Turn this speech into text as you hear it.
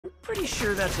Pretty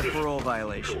sure that's a parole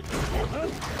violation.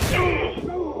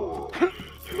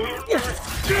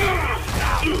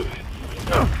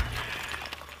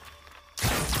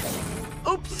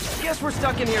 Oops, guess we're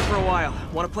stuck in here for a while.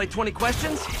 Want to play 20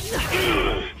 questions?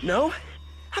 No?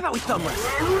 How about we thumb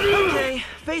wrestle? Okay,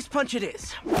 face punch it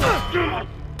is.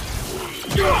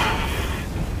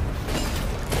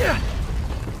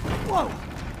 Whoa!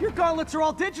 Your gauntlets are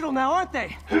all digital now, aren't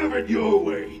they? Have it your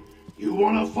way. You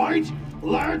wanna fight?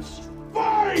 Let's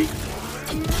fight!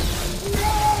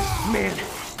 Man,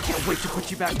 can't wait to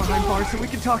put you back behind bars so we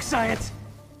can talk science.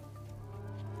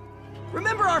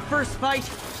 Remember our first fight?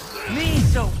 Me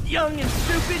so young and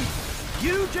stupid,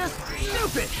 you just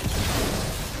stupid.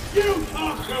 You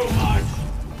talk too much!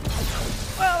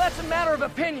 Well, that's a matter of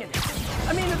opinion.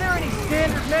 I mean, are there any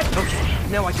standard metrics? Okay,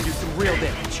 now I can do some real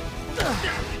damage.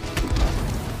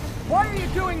 Why are you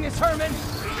doing this, Herman?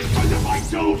 Because if I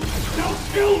don't, they'll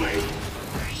kill me!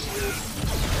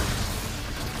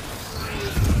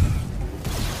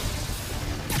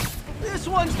 This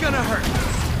one's gonna hurt.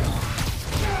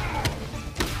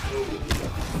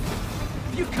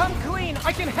 If you come clean,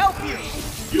 I can help you!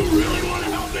 You really want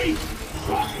to help me?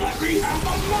 Just let me have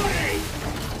the money!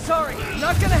 Sorry,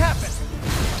 not gonna happen.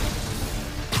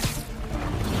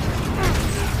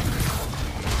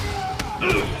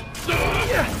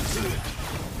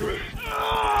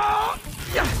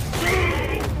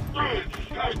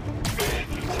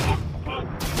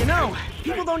 You know,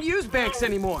 people don't use banks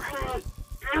anymore.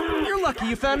 You're lucky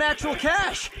you found actual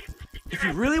cash. If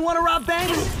you really want to rob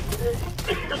banks,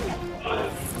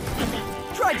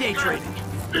 try day trading.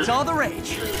 It's all the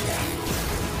rage.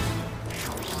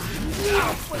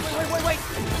 Wait.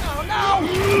 Oh, no!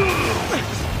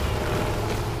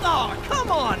 Oh,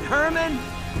 come on, Herman.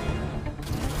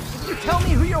 If you tell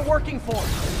me who you're working for,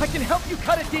 I can help you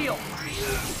cut a deal.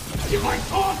 If I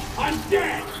talk, I'm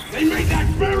dead! They made that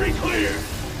very clear!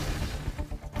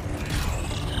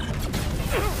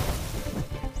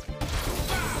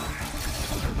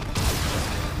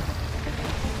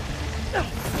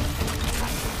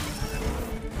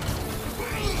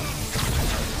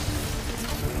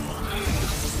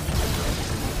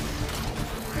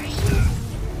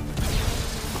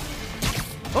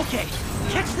 Okay,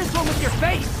 catch this one with your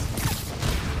face!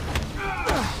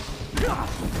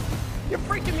 You're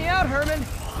freaking me out, Herman.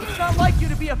 It's not like you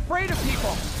to be afraid of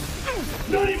people.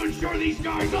 Not even sure these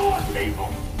guys are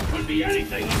people! Could be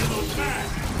anything under those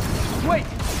masks! Wait,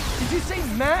 did you say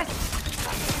masks?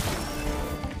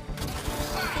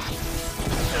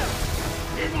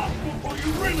 Give up before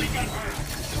you really get hurt!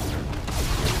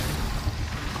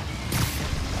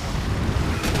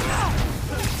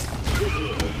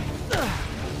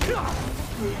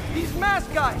 These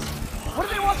mask guys, what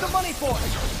do they want the money for?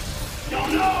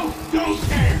 Don't know! Don't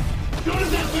care! Soon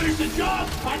as I finish the job,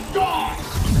 I'm gone!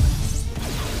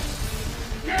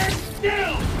 Stand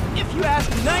still! If you ask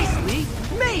nicely,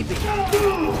 maybe.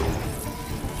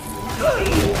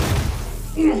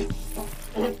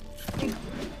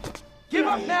 Give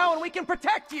up now and we can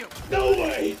protect you! No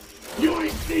way! You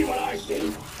ain't see what I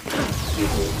see!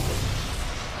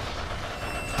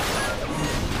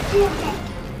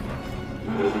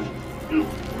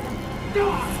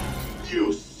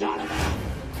 You son of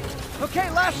a... Okay,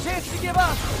 last chance to give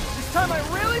up. This time I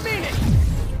really mean it.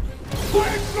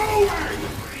 Quit moving!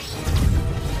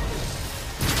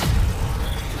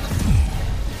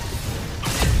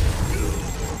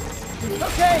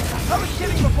 Okay, I was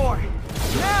kidding before.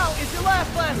 Now is your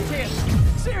last chance.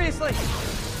 Seriously.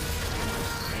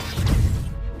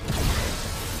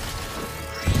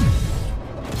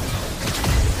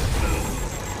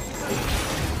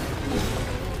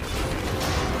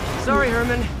 Sorry,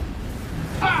 Herman.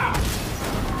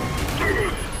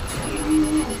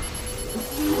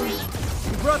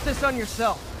 You brought this on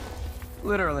yourself.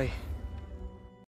 Literally.